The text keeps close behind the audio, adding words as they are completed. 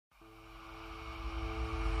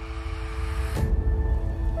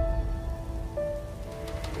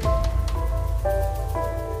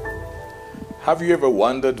Have you ever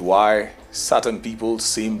wondered why certain people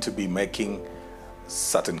seem to be making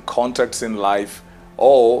certain contacts in life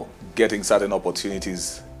or getting certain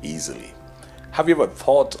opportunities easily? Have you ever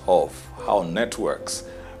thought of how networks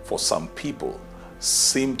for some people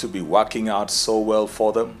seem to be working out so well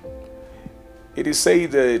for them? It is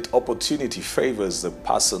said that opportunity favors the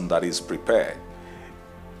person that is prepared.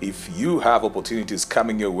 If you have opportunities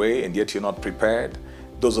coming your way and yet you're not prepared,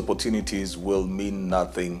 those opportunities will mean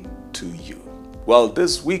nothing to you. Well,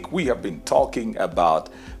 this week we have been talking about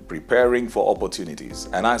preparing for opportunities.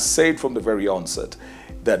 And I said from the very onset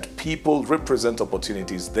that people represent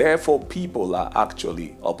opportunities, therefore people are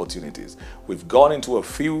actually opportunities. We've gone into a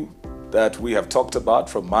few that we have talked about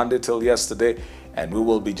from Monday till yesterday, and we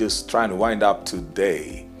will be just trying to wind up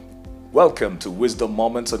today. Welcome to Wisdom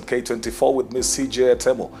Moments on K24 with Miss CJ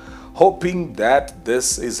Atemo. Hoping that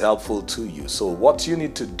this is helpful to you. So what you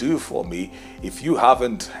need to do for me, if you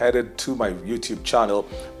haven't headed to my YouTube channel,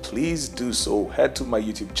 please do so. Head to my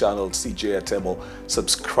YouTube channel, CJ Atemo,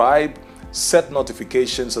 subscribe, set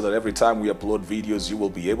notifications so that every time we upload videos, you will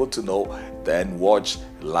be able to know, then watch,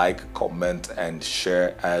 like, comment, and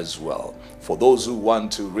share as well. For those who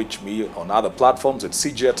want to reach me on other platforms, it's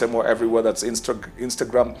CJ Atemo everywhere. That's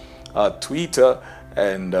Instagram, Twitter,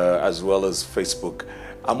 and as well as Facebook.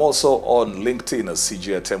 I'm also on LinkedIn as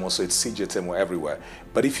CJ Atemo, so it's CJ Atemo everywhere.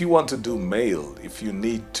 But if you want to do mail, if you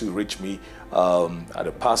need to reach me at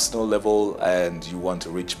a personal level and you want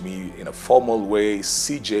to reach me in a formal way,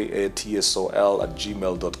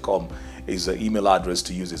 cjatsol@gmail.com is the email address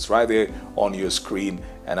to use. It's right there on your screen,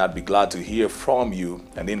 and I'd be glad to hear from you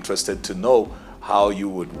and interested to know how you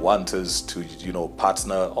would want us to,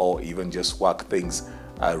 partner or even just work things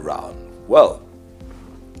around. Well,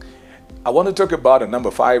 I want to talk about a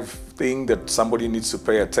number 5 thing that somebody needs to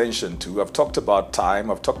pay attention to. I've talked about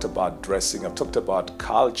time, I've talked about dressing, I've talked about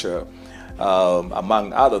culture,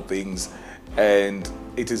 among other things. And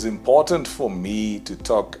it is important for me to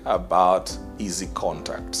talk about easy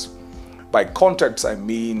contacts. By contacts, I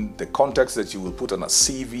mean the contacts that you will put on a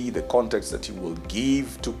CV, the contacts that you will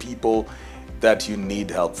give to people that you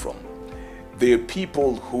need help from. There are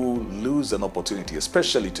people who lose an opportunity,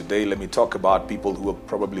 especially today. Let me talk about people who are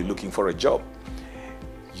probably looking for a job.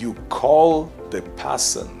 You call the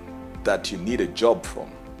person that you need a job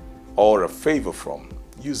from or a favor from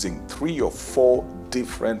using 3 or 4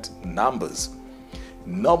 different numbers.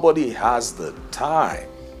 Nobody has the time,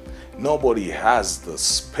 nobody has the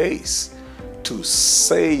space to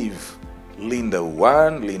save Linda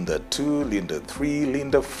 1, Linda 2, Linda 3,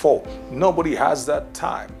 Linda 4. Nobody has that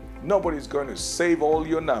time. Nobody's going to save all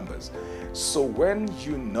your numbers. So when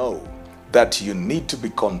you know that you need to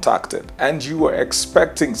be contacted and you are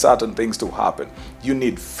expecting certain things to happen, you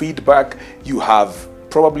need feedback, you have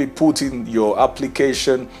probably put in your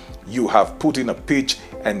application, you have put in a pitch,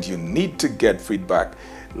 and you need to get feedback,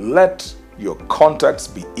 let your contacts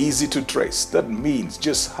be easy to trace. That means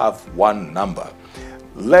just have one number.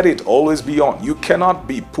 Let it always be on. You cannot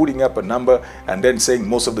be putting up a number and then saying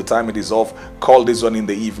most of the time it is off. Call this one in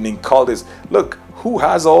the evening, call this. Look, who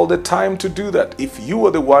has all the time to do that? If you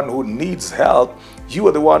are the one who needs help, you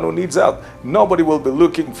are the one who needs help. Nobody will be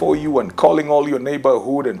looking for you and calling all your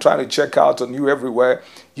neighborhood and trying to check out on you everywhere.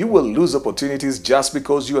 You will lose opportunities just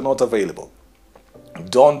because you are not available.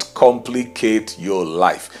 Don't complicate your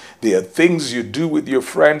life. There are things you do with your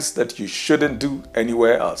friends that you shouldn't do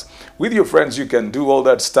anywhere else. With your friends, you can do all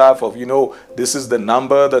that stuff of, this is the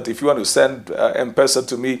number that if you want to send M-Pesa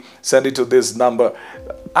to me, send it to this number.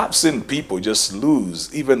 I've seen people just lose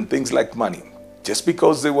even things like money just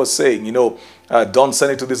because they were saying, don't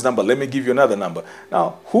send it to this number, let me give you another number.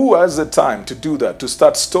 Now, who has the time to do that, to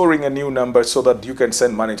start storing a new number so that you can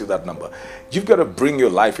send money to that number? You've got to bring your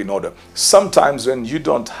life in order. Sometimes when you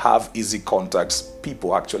don't have easy contacts,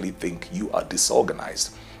 people actually think you are disorganized,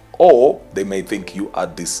 or they may think you are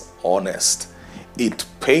dishonest. It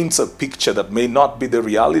paints a picture that may not be the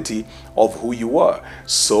reality of who you are.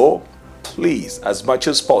 So please, as much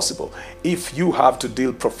as possible, if you have to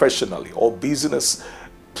deal professionally or business,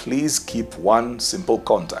 please keep one simple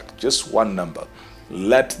contact, just one number.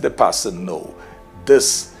 Let the person know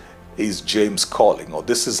this is James calling, or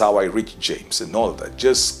this is how I reach James, and all of that.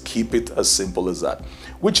 Just keep it as simple as that.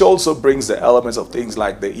 Which also brings the elements of things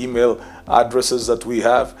like the email addresses that we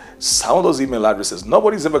have. Some of those email addresses,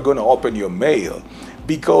 nobody's ever going to open your mail,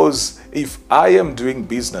 because if I am doing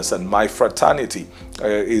business and my fraternity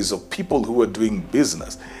is of people who are doing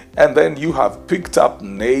business, and then you have picked up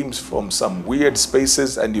names from some weird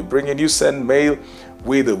spaces and you send mail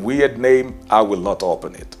with a weird name, I will not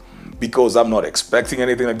open it. because I'm not expecting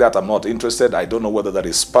anything like that. I'm not interested. I don't know whether that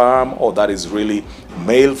is spam or that is really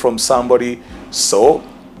mail from somebody. So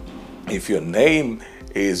if your name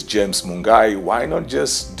is James Mungai, why not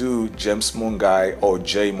just do James Mungai or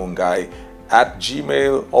J Mungai at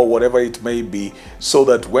Gmail or whatever it may be, so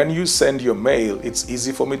that when you send your mail, it's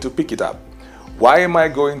easy for me to pick it up. Why am I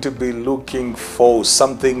going to be looking for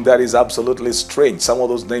something that is absolutely strange? Some of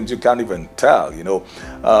those names you can't even tell, you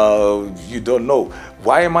don't know.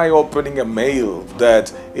 Why am I opening a mail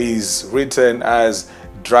that is written as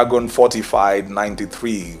Dragon Fortified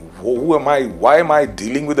 93? Who am I? Why am I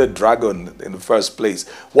dealing with a dragon in the first place?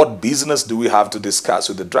 What business do we have to discuss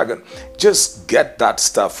with the dragon? Just get that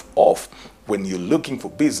stuff off. When you're looking for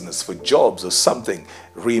business, for jobs or something,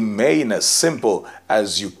 remain as simple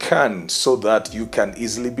as you can so that you can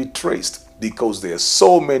easily be traced, because there are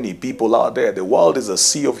so many people out there. The world is a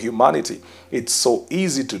sea of humanity. It's so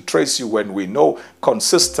easy to trace you when we know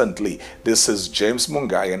consistently this is James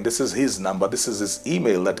Mungai and this is his number, this is his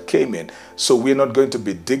email that came in. So we're not going to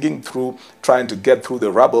be digging through, trying to get through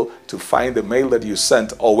the rubble to find the mail that you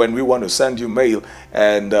sent, or when we want to send you mail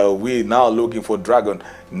and we're now looking for dragon.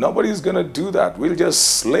 Nobody's going to do that. We'll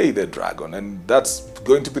just slay the dragon, and that's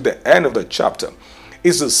going to be the end of the chapter.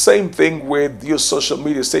 It's the same thing with your social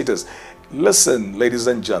media status. Listen, ladies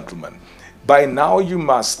and gentlemen, by now you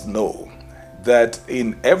must know that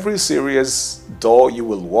in every serious door you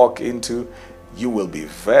will walk into, you will be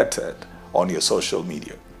vetted on your social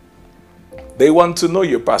media. They want to know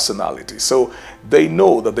your personality, so they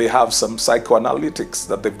know that they have some psychoanalytics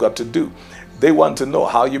that they've got to do. They want to know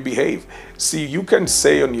how you behave. See, you can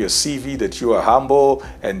say on your CV that you are humble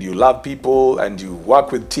and you love people and you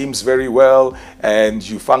work with teams very well and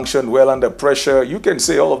you function well under pressure. You can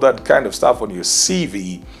say all of that kind of stuff on your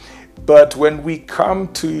CV. But when we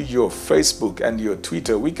come to your Facebook and your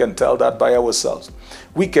Twitter, we can tell that by ourselves.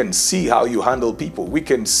 We can see how you handle people. We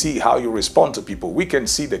can see how you respond to people. We can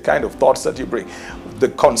see the kind of thoughts that you bring, the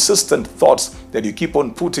consistent thoughts that you keep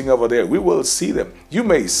on putting over there. We will see them. You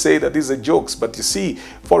may say that these are jokes, but you see,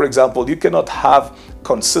 for example, you cannot have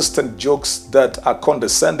consistent jokes that are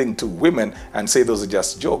condescending to women and say those are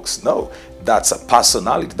just jokes. No, that's a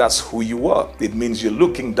personality. That's who you are. It means you're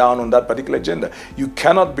looking down on that particular gender. You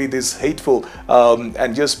cannot be this hateful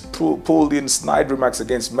and just pull in snide remarks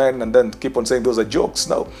against men and then keep on saying those are jokes.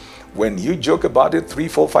 No. When you joke about it 3,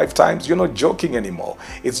 4, 5 times, you're not joking anymore.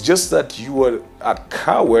 It's just that you are a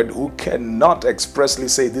coward who cannot expressly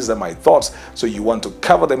say these are my thoughts. So you want to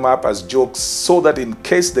cover them up as jokes so that in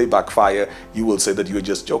case they backfire, you will say that you're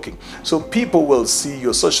just joking. So people will see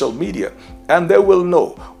your social media and they will know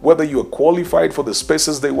whether you are qualified for the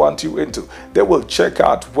spaces they want you into. They will check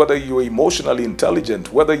out whether you are emotionally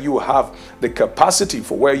intelligent, whether you have the capacity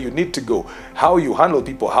for where you need to go, how you handle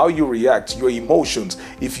people, how you react, your emotions.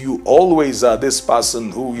 If you always are this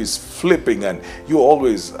person who is flipping and you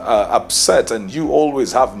always upset and you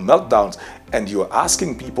always have meltdowns, and you're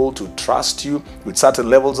asking people to trust you with certain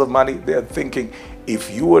levels of money, they're thinking,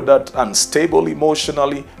 if you are that unstable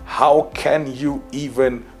emotionally, how can you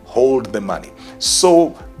even hold the money?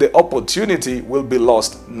 So the opportunity will be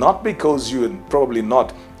lost, not because you're probably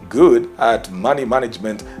not good at money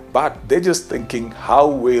management, but they're just thinking, how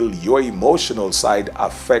will your emotional side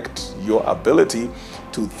affect your ability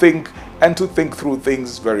to think and to think through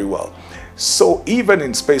things very well? So even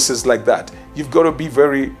in spaces like that, you've got to be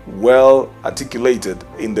very well articulated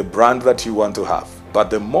in the brand that you want to have. But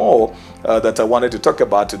the more that I wanted to talk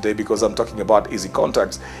about today, because I'm talking about easy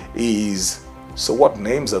contacts, is, so what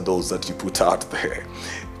names are those that you put out there?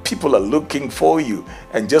 People are looking for you,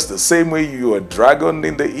 and just the same way you are dragon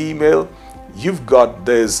in the email, you've got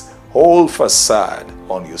this whole facade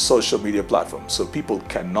on your social media platform, so people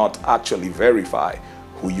cannot actually verify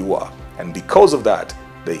who you are. And because of that,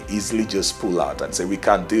 they easily just pull out and say, we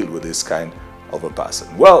can't deal with this kind of a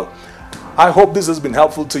person. Well, I hope this has been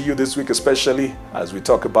helpful to you this week, especially as we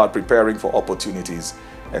talk about preparing for opportunities.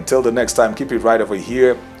 Until the next time, keep it right over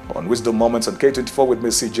here on Wisdom Moments on K24 with me,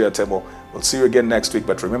 CJ Atemo. We'll see you again next week,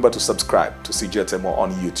 but remember to subscribe to CJ Atemo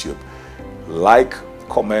on YouTube. Like,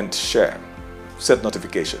 comment, share, set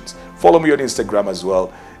notifications. Follow me on Instagram as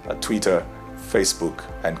well, Twitter, Facebook,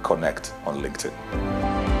 and connect on LinkedIn.